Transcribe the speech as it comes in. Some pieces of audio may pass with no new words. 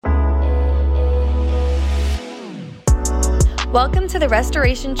Welcome to the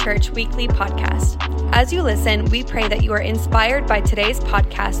Restoration Church Weekly Podcast. As you listen, we pray that you are inspired by today's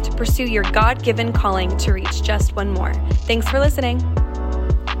podcast to pursue your God-given calling to reach just one more. Thanks for listening.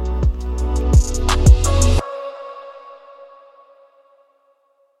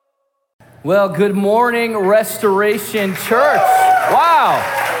 Well, good morning, Restoration Church. Wow.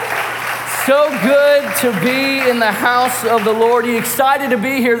 So good to be in the house of the Lord. Are you excited to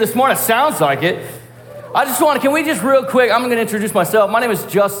be here this morning? Sounds like it. Can we just real quick, I'm going to introduce myself. My name is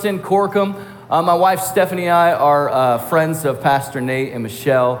Justin Corkum. My wife Stephanie and I are friends of Pastor Nate and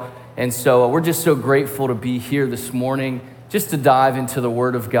Michelle. And so we're just so grateful to be here this morning, just to dive into the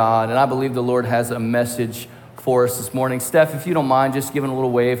Word of God. And I believe the Lord has a message for us this morning. Steph, if you don't mind, just giving a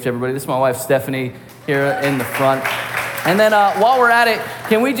little wave to everybody. This is my wife Stephanie here in the front. And then while we're at it,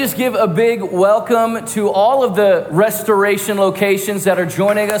 can we just give a big welcome to all of the Restoration locations that are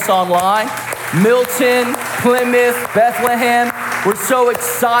joining us online? Milton, Plymouth, Bethlehem. We're so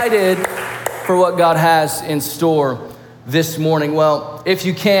excited for what God has in store this morning. Well, if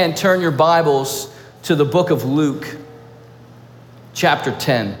you can, turn your Bibles to the book of Luke, chapter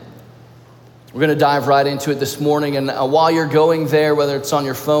 10. We're going to dive right into it this morning. And while you're going there, whether it's on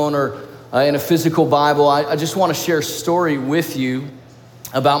your phone or in a physical Bible, I just want to share a story with you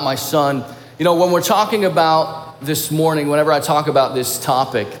about my son. You know, when we're talking about this morning, whenever I talk about this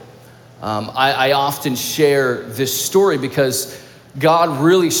topic, I often share this story because God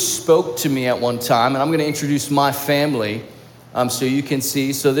really spoke to me at one time, and I'm going to introduce my family so you can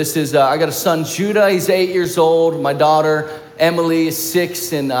see. So this is, I got a son, Judah, he's 8 years old. My daughter, Emily, is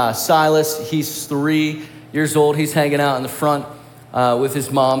 6, and Silas, he's 3 years old. He's hanging out in the front with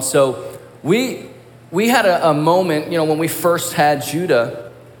his mom. So we had a moment, you know, when we first had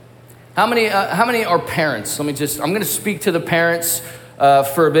Judah. How many are parents? I'm going to speak to the parents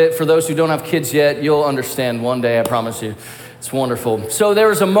for a bit. For those who don't have kids yet, you'll understand one day, I promise you. It's wonderful. So there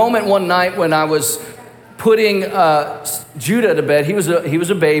was a moment one night when I was putting Judah to bed. He was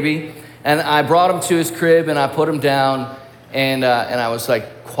a baby, and I brought him to his crib, and I put him down, and I was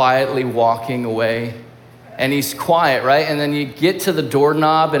like quietly walking away. And he's quiet, right? And then you get to the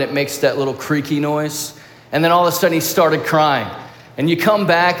doorknob, and it makes that little creaky noise. And then all of a sudden, he started crying. And you come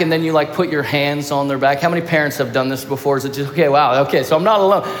back, and then you like put your hands on their back. How many parents have done this before? Is it just, okay, wow, okay, so I'm not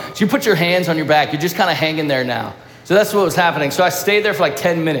alone. So you put your hands on your back. You're just kind of hanging there now. So that's what was happening. So I stayed there for like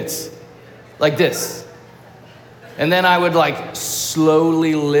 10 minutes, like this. And then I would like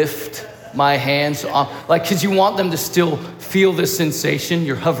slowly lift my hands off, like, because you want them to still feel the sensation.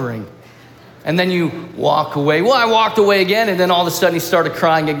 You're hovering. And then you walk away. Well, I walked away again, and then all of a sudden he started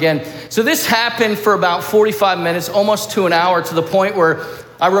crying again. So this happened for about 45 minutes, almost to an hour, to the point where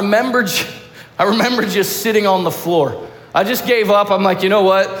I remember just sitting on the floor. I just gave up. I'm like, you know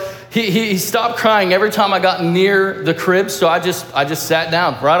what? He stopped crying every time I got near the crib, so I just sat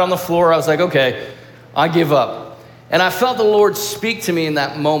down right on the floor. I was like, okay, I give up. And I felt the Lord speak to me in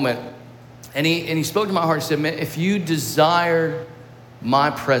that moment. And he spoke to my heart. He said, man, if you desire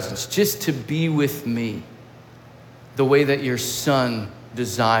my presence, just to be with me the way that your son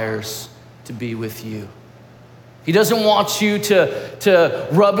desires to be with you. He doesn't want you to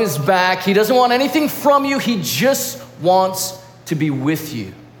rub his back. He doesn't want anything from you. He just wants to be with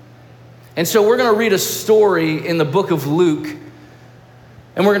you. And so we're going to read a story in the book of Luke,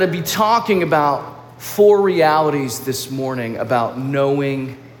 and we're going to be talking about 4 realities this morning about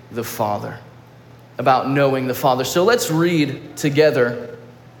knowing the Father. So let's read together.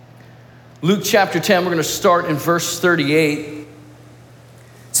 Luke chapter 10, we're going to start in verse 38. It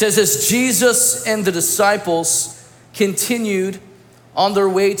says, as Jesus and the disciples continued on their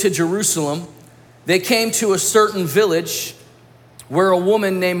way to Jerusalem, they came to a certain village where a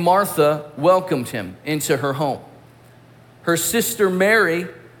woman named Martha welcomed him into her home. Her sister Mary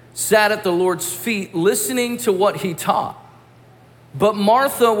sat at the Lord's feet listening to what he taught. But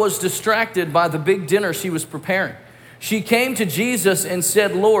Martha was distracted by the big dinner she was preparing. She came to Jesus and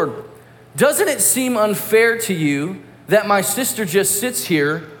said, Lord, doesn't it seem unfair to you that my sister just sits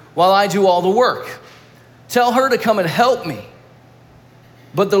here while I do all the work? Tell her to come and help me.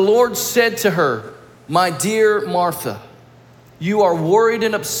 But the Lord said to her, my dear Martha, you are worried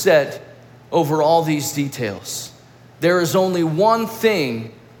and upset over all these details. There is only one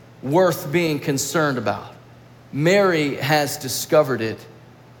thing worth being concerned about. Mary has discovered it,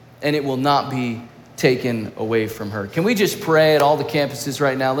 and it will not be taken away from her. Can we just pray at all the campuses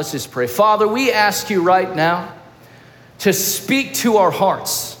right now? Let's just pray. Father, we ask you right now to speak to our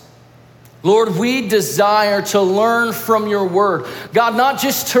hearts. Lord, we desire to learn from your word. God, not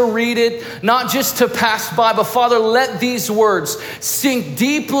just to read it, not just to pass by, but Father, let these words sink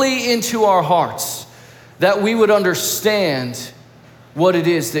deeply into our hearts. that we would understand what it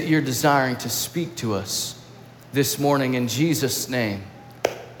is that you're desiring to speak to us this morning. In Jesus' name,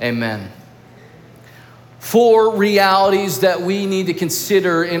 amen. 4 realities that we need to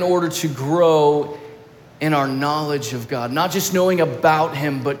consider in order to grow in our knowledge of God. Not just knowing about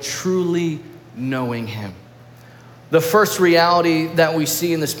him, but truly knowing him. The first reality that we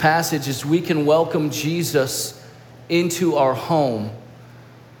see in this passage is we can welcome Jesus into our home,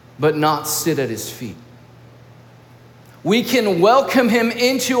 but not sit at his feet. We can welcome him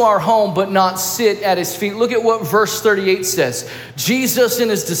into our home, but not sit at his feet. Look at what verse 38 says. Jesus and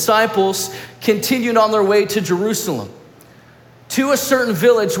his disciples continued on their way to Jerusalem, to a certain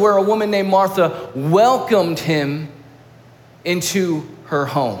village where a woman named Martha welcomed him into her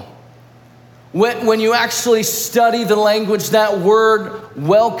home. When you actually study the language, that word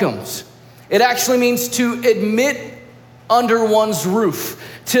welcomes, it actually means to admit under one's roof,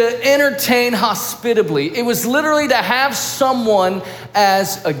 to entertain hospitably. It was literally to have someone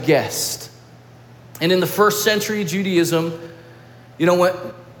as a guest. And in the first century Judaism, you know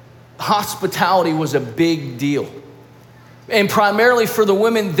what? Hospitality was a big deal. And primarily for the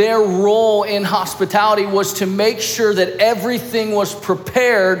women, their role in hospitality was to make sure that everything was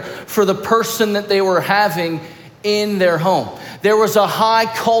prepared for the person that they were having in their home. There was a high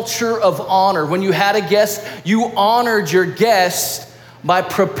culture of honor. When you had a guest, you honored your guest by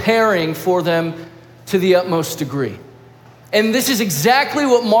preparing for them to the utmost degree. And this is exactly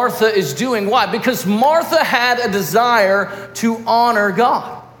what Martha is doing. Why? Because Martha had a desire to honor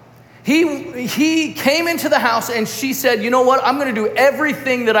God. He came into the house and she said, you know what? I'm going to do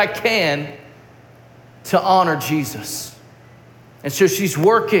everything that I can to honor Jesus. And so she's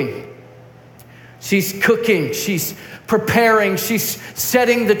working. She's cooking, she's preparing, she's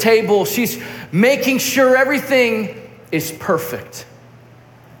setting the table, she's making sure everything is perfect.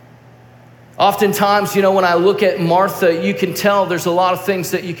 Oftentimes, you know, when I look at Martha, you can tell there's a lot of things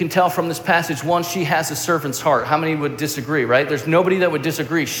that you can tell from this passage. One, she has a servant's heart. How many would disagree, right? There's nobody that would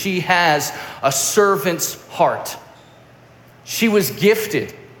disagree. She has a servant's heart. She was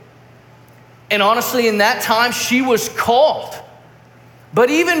gifted. And honestly, in that time, she was called. But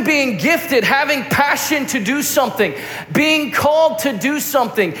even being gifted, having passion to do something, being called to do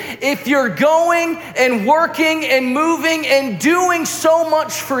something, if you're going and working and moving and doing so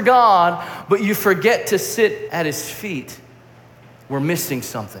much for God, but you forget to sit at his feet, we're missing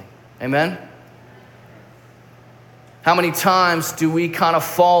something. Amen? How many times do we kind of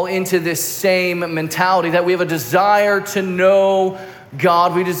fall into this same mentality that we have a desire to know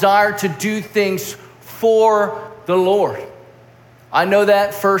God, we desire to do things for the Lord? I know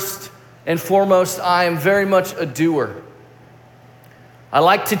that first and foremost, I am very much a doer. I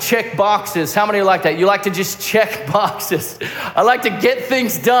like to check boxes. How many like that? You like to just check boxes. I like to get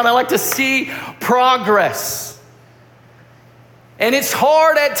things done. I like to see progress. And it's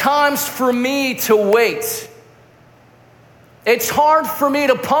hard at times for me to wait. It's hard for me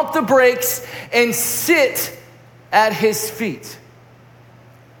to pump the brakes and sit at his feet.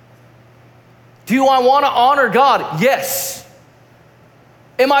 Do I want to honor God? Yes.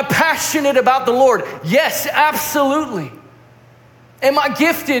 Am I passionate about the Lord? Yes, absolutely. Am I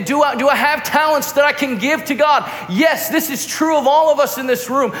gifted? Do I have talents that I can give to God? Yes, this is true of all of us in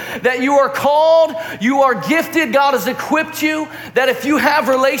this room, that you are called, you are gifted, God has equipped you, that if you have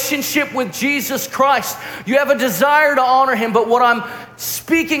relationship with Jesus Christ, you have a desire to honor him. But what I'm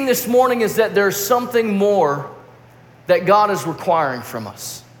speaking this morning is that there's something more that God is requiring from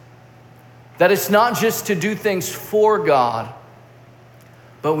us. That it's not just to do things for God,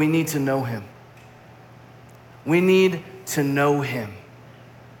 but we need to know him. We need to know him.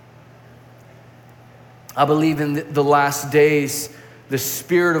 I believe in the last days, the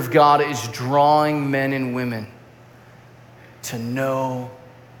Spirit of God is drawing men and women to know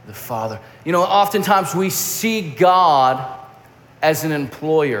the Father. You know, oftentimes we see God as an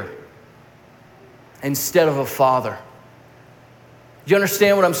employer instead of a father. Do you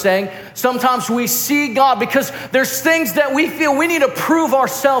understand what I'm saying? Sometimes we see God because there's things that we feel we need to prove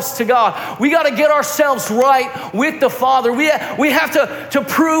ourselves to God. We got to get ourselves right with the Father. We have to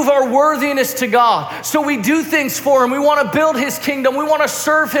prove our worthiness to God. So we do things for him. We want to build his kingdom. We want to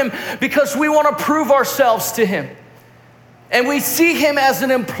serve him because we want to prove ourselves to him. And we see him as an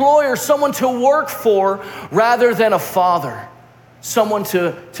employer, someone to work for rather than a father, someone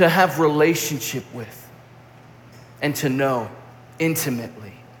to have relationship with and to know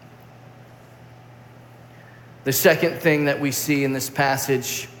intimately. The second thing that we see in this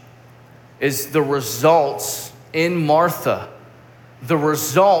passage is the results in Martha, the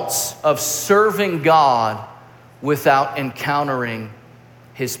results of serving God without encountering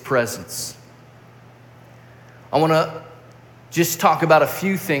his presence. I want to just talk about a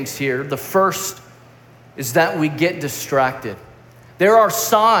few things here. The first is that we get distracted. There are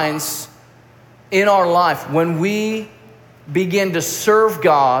signs in our life when we begin to serve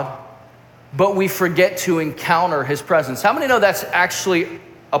God, but we forget to encounter his presence. How many know that's actually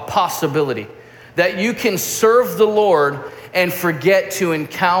a possibility? That you can serve the Lord and forget to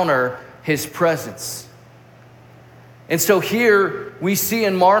encounter his presence. And so here we see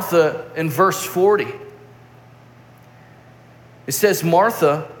in Martha in verse 40, it says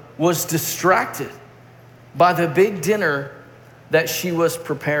Martha was distracted by the big dinner that she was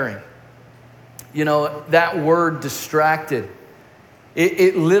preparing. You know, that word distracted,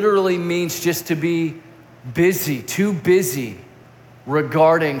 it literally means just to be busy, too busy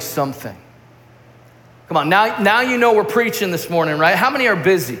regarding something. Come on, now you know we're preaching this morning, right? How many are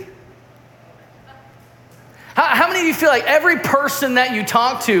busy? How many of you feel like every person that you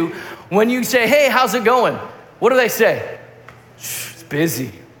talk to, when you say, hey, how's it going? What do they say? It's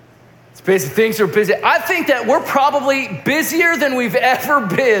busy. It's busy. Things are busy. I think that we're probably busier than we've ever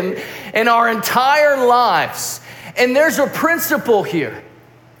been in our entire lives. And there's a principle here.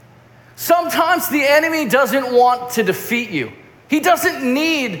 Sometimes the enemy doesn't want to defeat you. He doesn't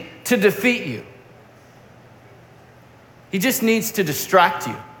need to defeat you. He just needs to distract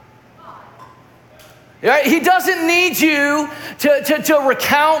you. Right? He doesn't need you to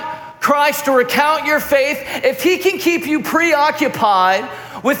recount Christ, to recount your faith. If he can keep you preoccupied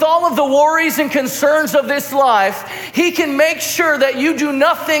with all of the worries and concerns of this life, he can make sure that you do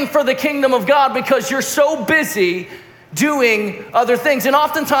nothing for the kingdom of God because you're so busy doing other things. And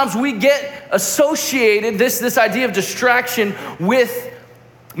oftentimes we get associated, this idea of distraction, with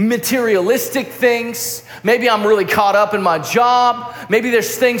materialistic things. Maybe I'm really caught up in my job. Maybe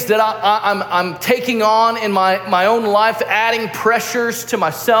there's things that I'm taking on in my own life, adding pressures to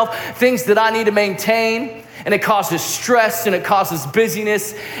myself, things that I need to maintain. And it causes stress and it causes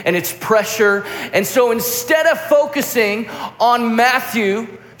busyness and it's pressure. And so instead of focusing on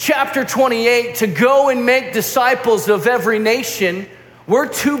Matthew chapter 28 to go and make disciples of every nation, we're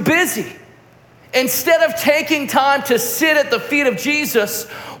too busy. Instead of taking time to sit at the feet of Jesus,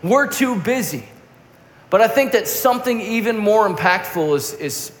 we're too busy. But I think that something even more impactful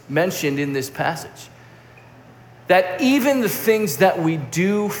is mentioned in this passage. That even the things that we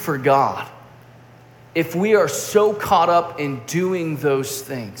do for God, if we are so caught up in doing those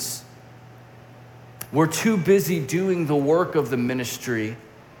things, we're too busy doing the work of the ministry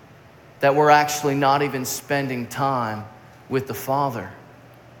that we're actually not even spending time with the Father.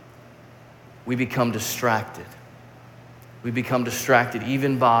 We become distracted. We become distracted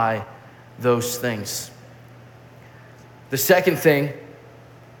even by those things. The second thing,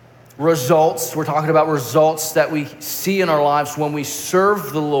 results. We're talking about results that we see in our lives when we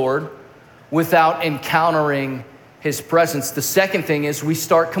serve the Lord without encountering his presence. The second thing is we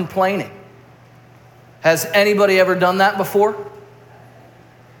start complaining. Has anybody ever done that before?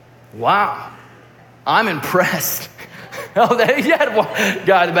 Wow, I'm impressed. Oh, you had one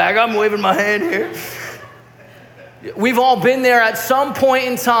guy in the back. I'm waving my hand here. We've all been there at some point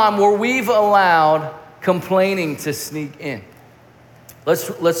in time where we've allowed complaining to sneak in.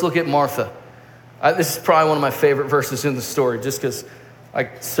 Let's look at Martha. This is probably one of my favorite verses in the story, just because I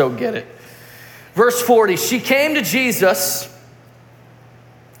so get it. Verse 40, she came to Jesus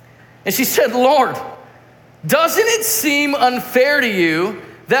and she said, Lord, doesn't it seem unfair to you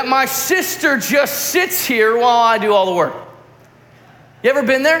that my sister just sits here while I do all the work? You ever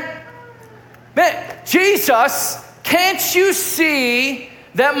been there? Man, Jesus, can't you see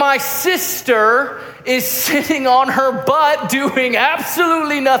that my sister is sitting on her butt doing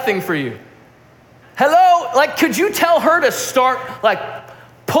absolutely nothing for you? Hello? Like, could you tell her to start,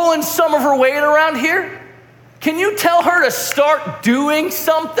 pulling some of her weight around here? Can you tell her to start doing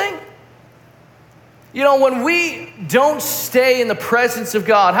something? You know, when we don't stay in the presence of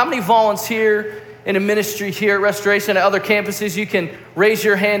God, how many volunteer in a ministry here at Restoration at other campuses? You can raise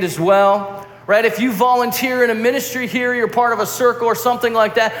your hand as well, right? If you volunteer in a ministry here, you're part of a circle or something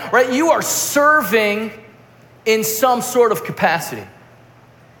like that, right? You are serving in some sort of capacity.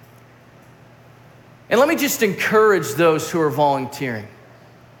 And let me just encourage those who are volunteering.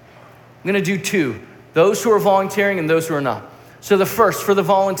 I'm going to do two, those who are volunteering and those who are not. So the first, for the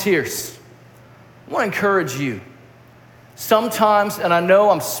volunteers, I want to encourage you. Sometimes, and I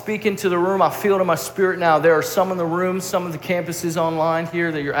know I'm speaking to the room, I feel it in my spirit now, there are some in the room, some of the campuses online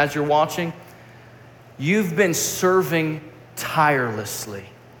here that as you're watching, you've been serving tirelessly.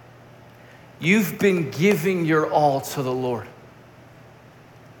 You've been giving your all to the Lord.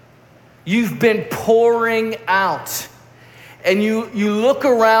 You've been pouring out. And you look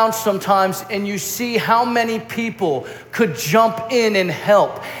around sometimes and you see how many people could jump in and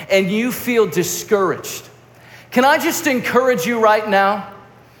help, and you feel discouraged. Can I just encourage you right now?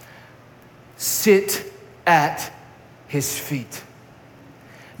 Sit at his feet.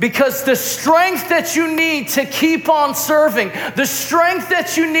 Because the strength that you need to keep on serving, the strength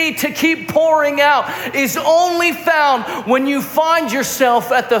that you need to keep pouring out is only found when you find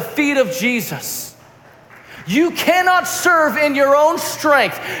yourself at the feet of Jesus. You cannot serve in your own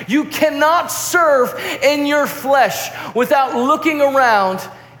strength. You cannot serve in your flesh without looking around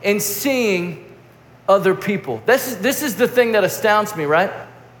and seeing other people. This is the thing that astounds me, right?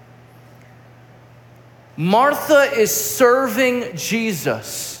 Martha is serving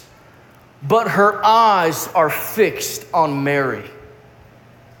Jesus, but her eyes are fixed on Mary.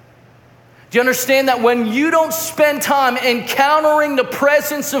 Do you understand that when you don't spend time encountering the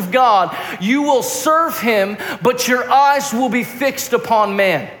presence of God, you will serve him, but your eyes will be fixed upon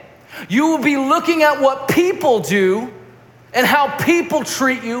man. You will be looking at what people do and how people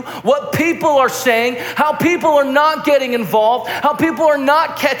treat you, what people are saying, how people are not getting involved, how people are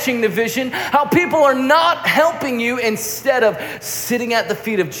not catching the vision, how people are not helping you, instead of sitting at the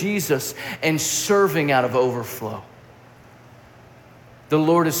feet of Jesus and serving out of overflow. The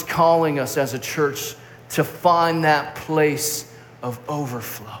Lord is calling us as a church to find that place of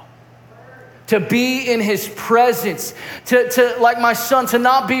overflow. To be in his presence, to like my son, to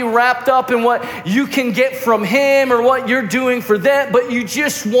not be wrapped up in what you can get from him or what you're doing for them, but you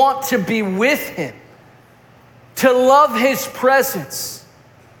just want to be with him, to love his presence.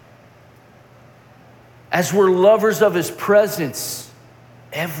 As we're lovers of his presence,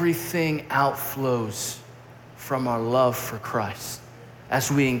 everything outflows from our love for Christ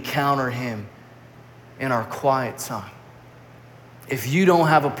as we encounter him in our quiet time. If you don't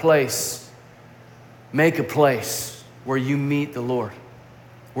have a place, make a place where you meet the Lord,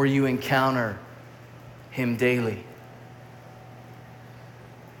 where you encounter him daily.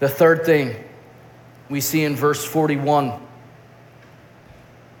 The third thing we see in verse 41,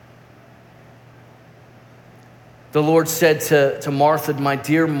 the Lord said to Martha, my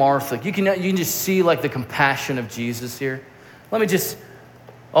dear Martha, you can just see like the compassion of Jesus here.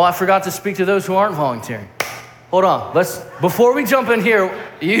 I forgot to speak to those who aren't volunteering. Hold on, before we jump in here,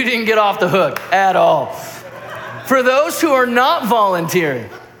 you didn't get off the hook at all. For those who are not volunteering,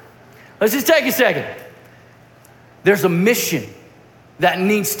 let's just take a second. There's a mission that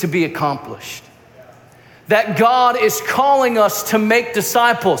needs to be accomplished. That God is calling us to make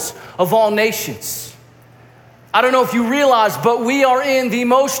disciples of all nations. I don't know if you realize, but we are in the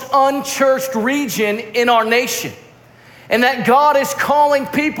most unchurched region in our nation. And that God is calling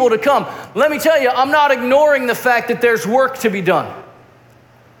people to come. Let me tell you, I'm not ignoring the fact that there's work to be done.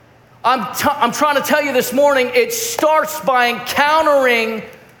 I'm trying to tell you this morning, it starts by encountering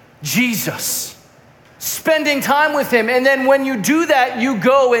Jesus, spending time with him. And then when you do that, you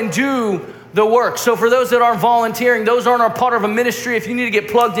go and do the work. So for those that aren't volunteering, those aren't a part of a ministry, if you need to get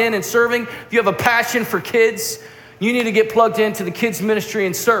plugged in and serving, if you have a passion for kids, you need to get plugged into the kids ministry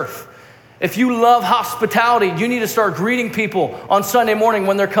and serve. If you love hospitality, you need to start greeting people on Sunday morning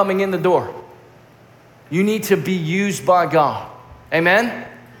when they're coming in the door. You need to be used by God. Amen?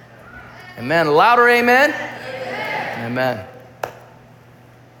 Amen. Louder amen? Amen. Amen.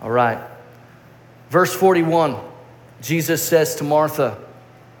 All right. Verse 41, Jesus says to Martha,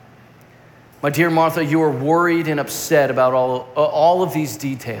 my dear Martha, you are worried and upset about all of these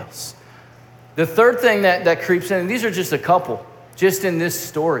details. The third thing that creeps in, and these are just a couple, just in this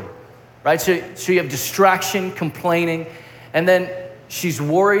story. Right, so you have distraction, complaining, and then she's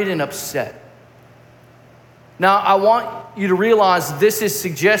worried and upset. Now, I want you to realize this is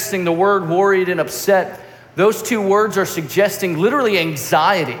suggesting the word worried and upset. Those two words are suggesting literally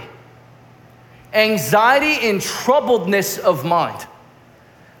anxiety. Anxiety and troubledness of mind.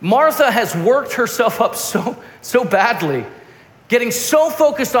 Martha has worked herself up so badly, getting so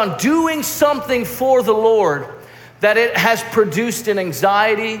focused on doing something for the Lord that it has produced an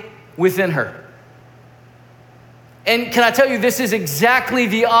anxiety within her. And can I tell you, this is exactly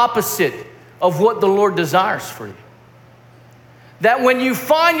the opposite of what the Lord desires for you. That when you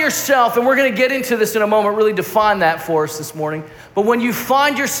find yourself, and we're going to get into this in a moment, really define that for us this morning, but when you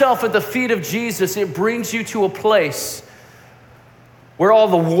find yourself at the feet of Jesus, it brings you to a place where all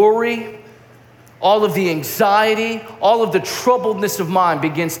the worry, all of the anxiety, all of the troubledness of mind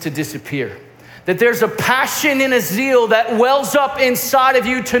begins to disappear. That there's a passion and a zeal that wells up inside of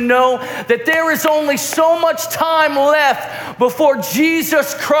you to know that there is only so much time left before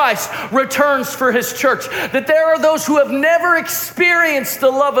Jesus Christ returns for his church. That there are those who have never experienced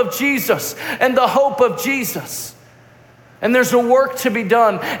the love of Jesus and the hope of Jesus. And there's a work to be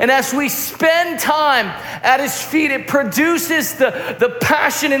done. And as we spend time at his feet, it produces the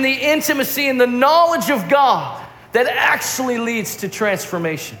passion and the intimacy and the knowledge of God that actually leads to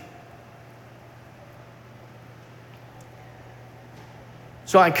transformation.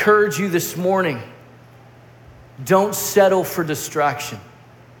 So I encourage you this morning, don't settle for distraction.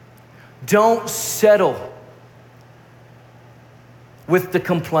 Don't settle with the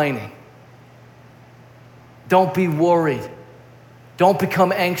complaining. Don't be worried. Don't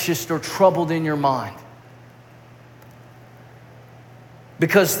become anxious or troubled in your mind.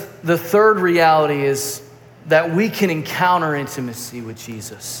 Because the third reality is that we can encounter intimacy with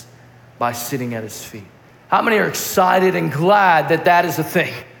Jesus by sitting at his feet. How many are excited and glad that that is a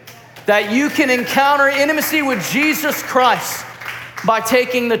thing? That you can encounter intimacy with Jesus Christ by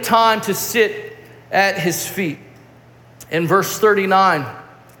taking the time to sit at his feet. In verse 39,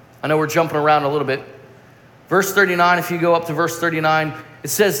 I know we're jumping around a little bit. Verse 39, if you go up to verse 39, it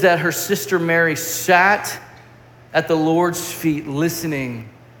says that her sister Mary sat at the Lord's feet listening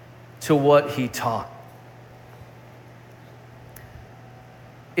to what he taught.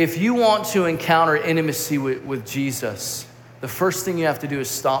 If you want to encounter intimacy with Jesus, the first thing you have to do is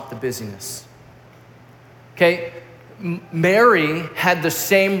stop the busyness. Okay? Mary had the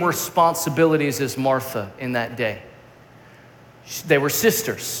same responsibilities as Martha in that day. They were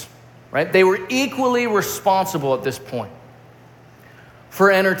sisters, right? They were equally responsible at this point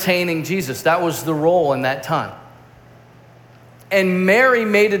for entertaining Jesus. That was the role in that time. And Mary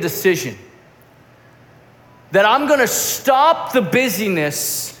made a decision that I'm going to stop the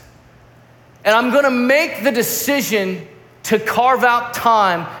busyness and I'm going to make the decision to carve out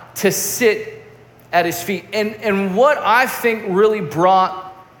time to sit at his feet. And what I think really brought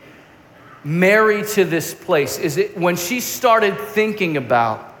Mary to this place is when she started thinking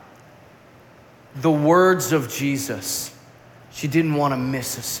about the words of Jesus, she didn't want to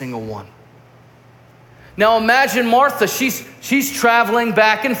miss a single one. Now imagine Martha, she's traveling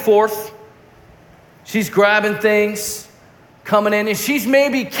back and forth. She's grabbing things, coming in, and she's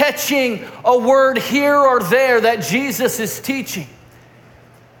maybe catching a word here or there that Jesus is teaching.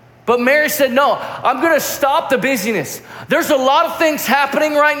 But Mary said, no, I'm going to stop the busyness. There's a lot of things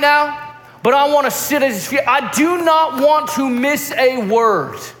happening right now, but I want to sit at his feet. I do not want to miss a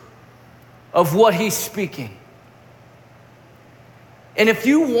word of what he's speaking. And if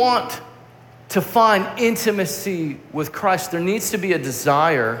you want to find intimacy with Christ, there needs to be a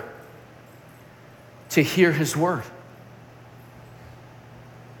desire to hear his word.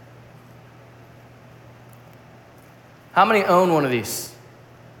 How many own one of these?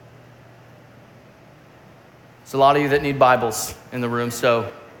 There's a lot of you that need Bibles in the room, so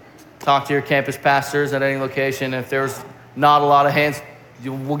talk to your campus pastors at any location. If there's not a lot of hands,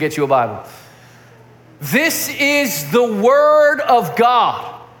 we'll get you a Bible. This is the Word of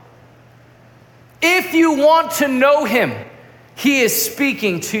God. If you want to know him, he is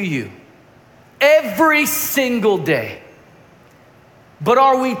speaking to you every single day. But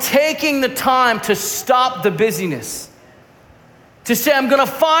are we taking the time to stop the busyness? To say, I'm going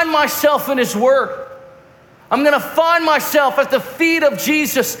to find myself in his word. I'm going to find myself at the feet of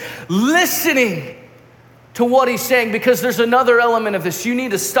Jesus, listening to what he's saying, because there's another element of this. You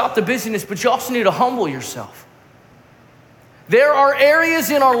need to stop the busyness, but you also need to humble yourself. There are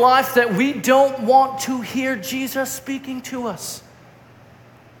areas in our life that we don't want to hear Jesus speaking to us.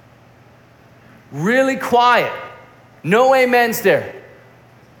 Really quiet. No amens there.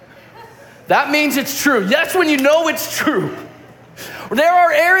 That means it's true. That's when you know it's true. There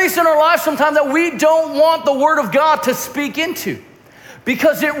are areas in our lives sometimes that we don't want the Word of God to speak into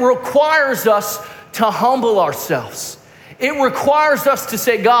because it requires us to humble ourselves. It requires us to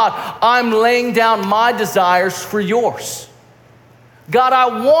say, God, I'm laying down my desires for yours. God,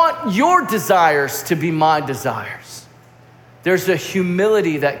 I want your desires to be my desires. There's a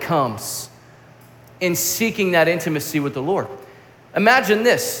humility that comes in seeking that intimacy with the Lord. Imagine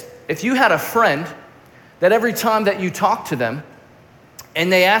this. If you had a friend that every time that you talked to them and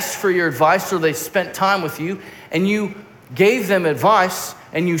they asked for your advice or they spent time with you and you gave them advice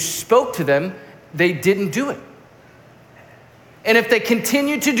and you spoke to them, they didn't do it. And if they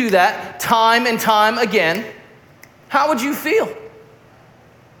continued to do that time and time again, how would you feel?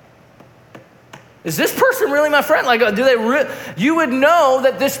 Is this person really my friend? Like, you would know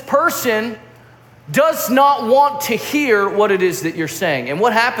that this person does not want to hear what it is that you're saying. And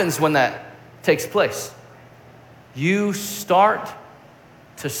what happens when that takes place? You start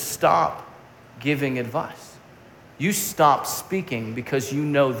to stop giving advice. You stop speaking because you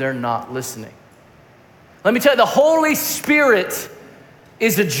know they're not listening. Let me tell you, the Holy Spirit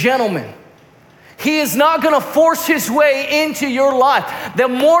is a gentleman. He is not going to force his way into your life. The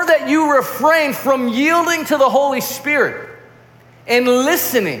more that you refrain from yielding to the Holy Spirit and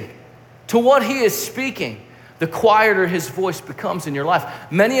listening to what he is speaking, the quieter his voice becomes in your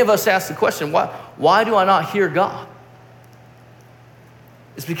life. Many of us ask the question, why do I not hear God?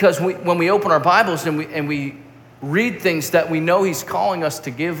 It's because when we open our Bibles and we read things that we know he's calling us to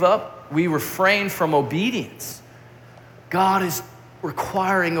give up, we refrain from obedience. God is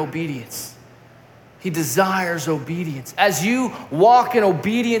requiring obedience. He desires obedience. As you walk in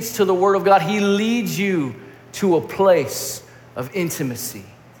obedience to the Word of God, he leads you to a place of intimacy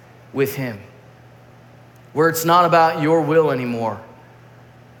with him, where it's not about your will anymore.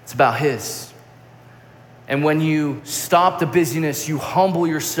 It's about his. And when you stop the busyness, you humble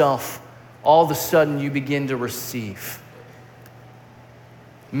yourself, all of a sudden you begin to receive.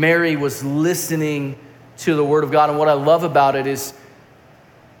 Mary was listening to the Word of God, and what I love about it is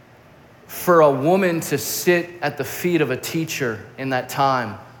for a woman to sit at the feet of a teacher in that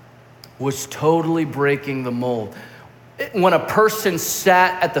time was totally breaking the mold. When a person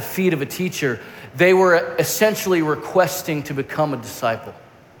sat at the feet of a teacher, they were essentially requesting to become a disciple.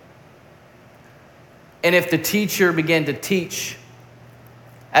 And if the teacher began to teach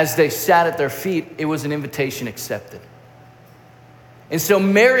as they sat at their feet, it was an invitation accepted. And so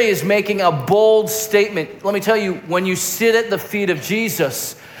Mary is making a bold statement. Let me tell you, when you sit at the feet of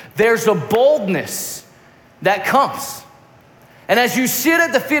Jesus, there's a boldness that comes. And as you sit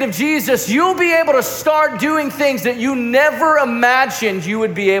at the feet of Jesus, you'll be able to start doing things that you never imagined you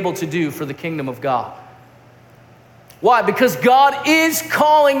would be able to do for the kingdom of God. Why? Because God is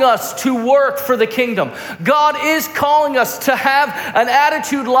calling us to work for the kingdom. God is calling us to have an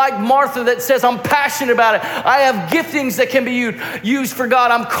attitude like Martha that says, I'm passionate about it. I have giftings that can be used for God.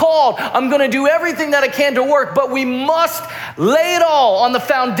 I'm called. I'm going to do everything that I can to work. But we must lay it all on the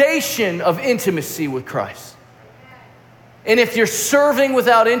foundation of intimacy with Christ. And if you're serving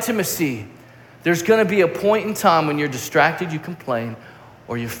without intimacy, there's going to be a point in time when you're distracted, you complain,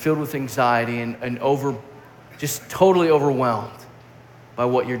 or you're filled with anxiety and just totally overwhelmed by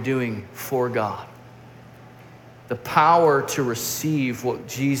what you're doing for God. The power to receive what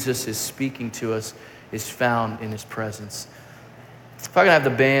Jesus is speaking to us is found in his presence. If I could have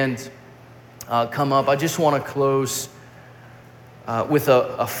the band come up, I just want to close with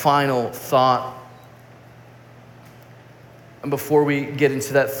a final thought. And before we get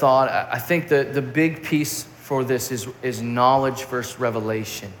into that thought, I think the big piece for this is knowledge versus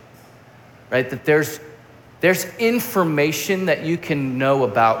revelation, right? That there's information that you can know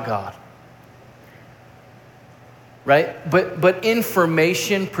about God, right? But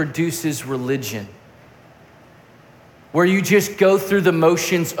information produces religion, where you just go through the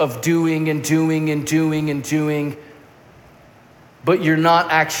motions of doing and doing and doing and doing, but you're not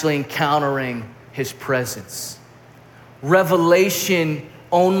actually encountering his presence. Revelation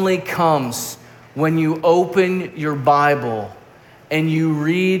only comes when you open your Bible and you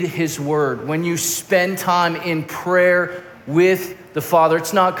read his word, when you spend time in prayer with the Father.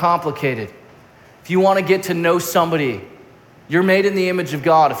 It's not complicated. If you want to get to know somebody, you're made in the image of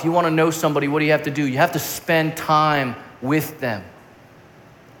God. If you want to know somebody, what do you have to do? You have to spend time with them.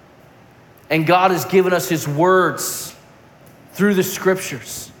 And God has given us his words through the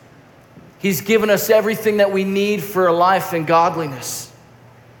scriptures. He's given us everything that we need for a life in godliness.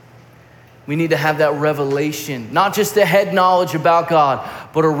 We need to have that revelation, not just a head knowledge about God,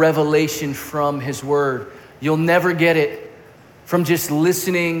 but a revelation from his word. You'll never get it from just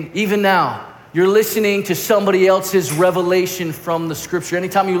listening. Even now, you're listening to somebody else's revelation from the scripture.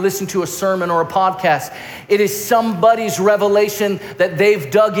 Anytime you listen to a sermon or a podcast, it is somebody's revelation that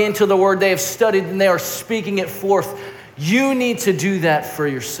they've dug into the word, they have studied, and they are speaking it forth. You need to do that for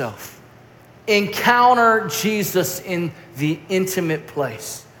yourself. Encounter Jesus in the intimate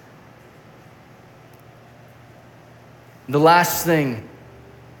place. The last thing,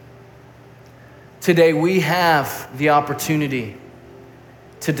 today we have the opportunity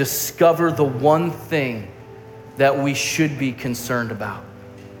to discover the one thing that we should be concerned about.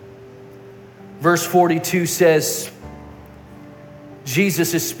 Verse 42 says,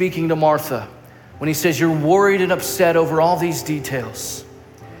 Jesus is speaking to Martha when he says, you're worried and upset over all these details.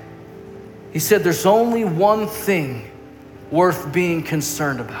 He said, there's only one thing worth being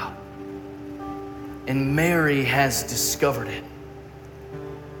concerned about. And Mary has discovered it.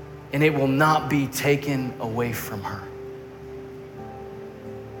 And it will not be taken away from her.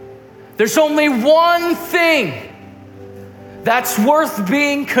 There's only one thing that's worth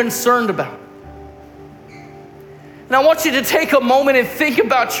being concerned about. And I want you to take a moment and think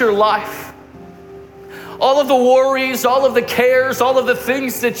about your life. all of the worries, all of the cares, all of the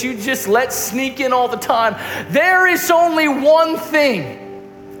things that you just let sneak in all the time. There is only one thing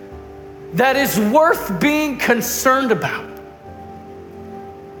that is worth being concerned about.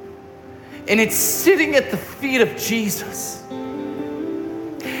 And it's sitting at the feet of Jesus.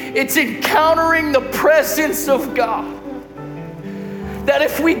 It's encountering the presence of God. That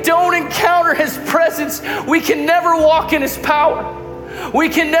if we don't encounter His presence, we can never walk in His power. We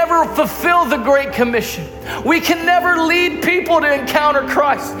can never fulfill the Great Commission. We can never lead people to encounter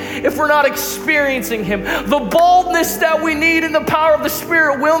Christ if we're not experiencing Him. The boldness that we need in the power of the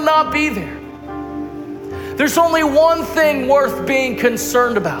Spirit will not be there. There's only one thing worth being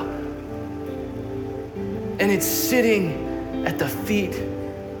concerned about, and it's sitting at the feet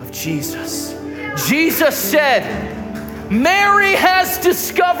of Jesus. Jesus said, Mary has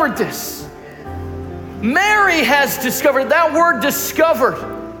discovered this. Mary has discovered. That word discovered,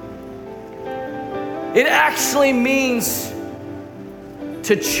 it actually means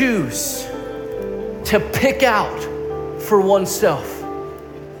to choose, to pick out for oneself.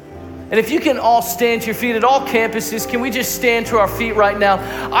 And if you can all stand to your feet at all campuses, can we just stand to our feet right now?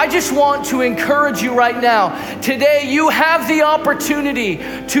 I just want to encourage you right now. Today you have the opportunity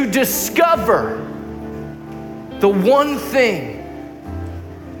to discover the one thing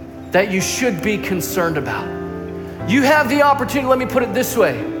that you should be concerned about. You have the opportunity, let me put it this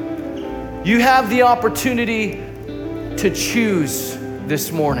way. You have the opportunity to choose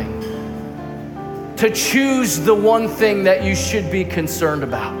this morning. To choose the one thing that you should be concerned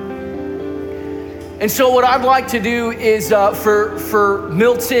about. And so what I'd like to do is for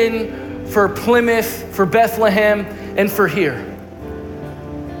Milton, for Plymouth, for Bethlehem, and for here.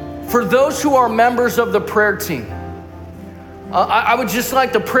 For those who are members of the prayer team, I would just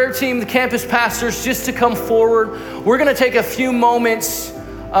like the prayer team, the campus pastors, just to come forward. We're going to take a few moments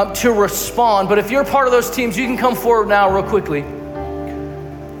to respond. But if you're part of those teams, you can come forward now real quickly.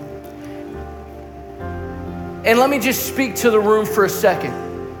 And let me just speak to the room for a second.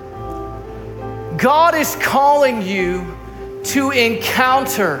 God is calling you to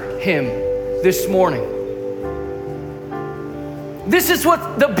encounter Him this morning. This is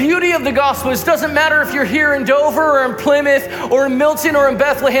what the beauty of the gospel is. It doesn't matter if you're here in Dover or in Plymouth or in Milton or in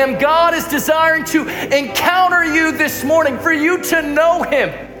Bethlehem. God is desiring to encounter you this morning, for you to know Him.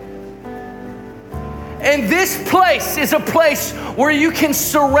 And this place is a place where you can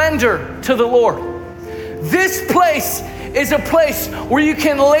surrender to the Lord. This place is a place where you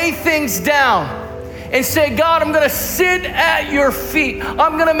can lay things down and say, God, I'm going to sit at your feet.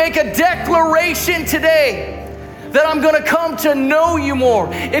 I'm going to make a declaration today that I'm going to come to know you more.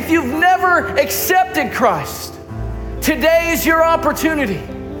 If you've never accepted Christ, today is your opportunity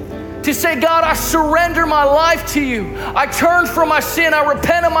to say, God, I surrender my life to you. I turn from my sin. I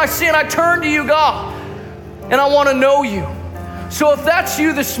repent of my sin. I turn to you, God, and I want to know you. So if that's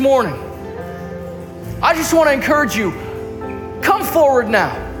you this morning, I just want to encourage you, come forward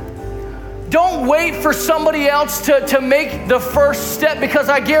now. Don't wait for somebody else to make the first step, because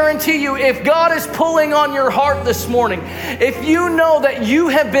I guarantee you, if God is pulling on your heart this morning, if you know that you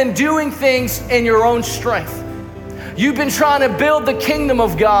have been doing things in your own strength, you've been trying to build the kingdom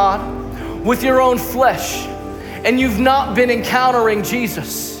of God with your own flesh, and you've not been encountering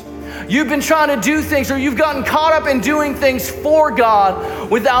Jesus. You've been trying to do things, or you've gotten caught up in doing things for God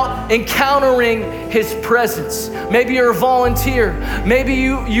without encountering His presence. Maybe you're a volunteer. Maybe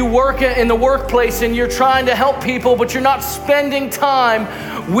you work in the workplace and you're trying to help people, but you're not spending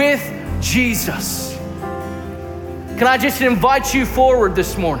time with Jesus. Can I just invite you forward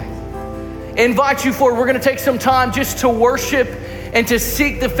this morning? Invite you forward. We're going to take some time just to worship and to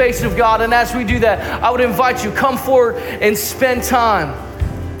seek the face of God. And as we do that, I would invite you, come forward and spend time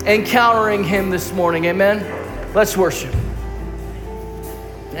encountering Him this morning. Amen. Let's worship.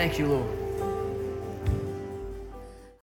 Thank you, Lord.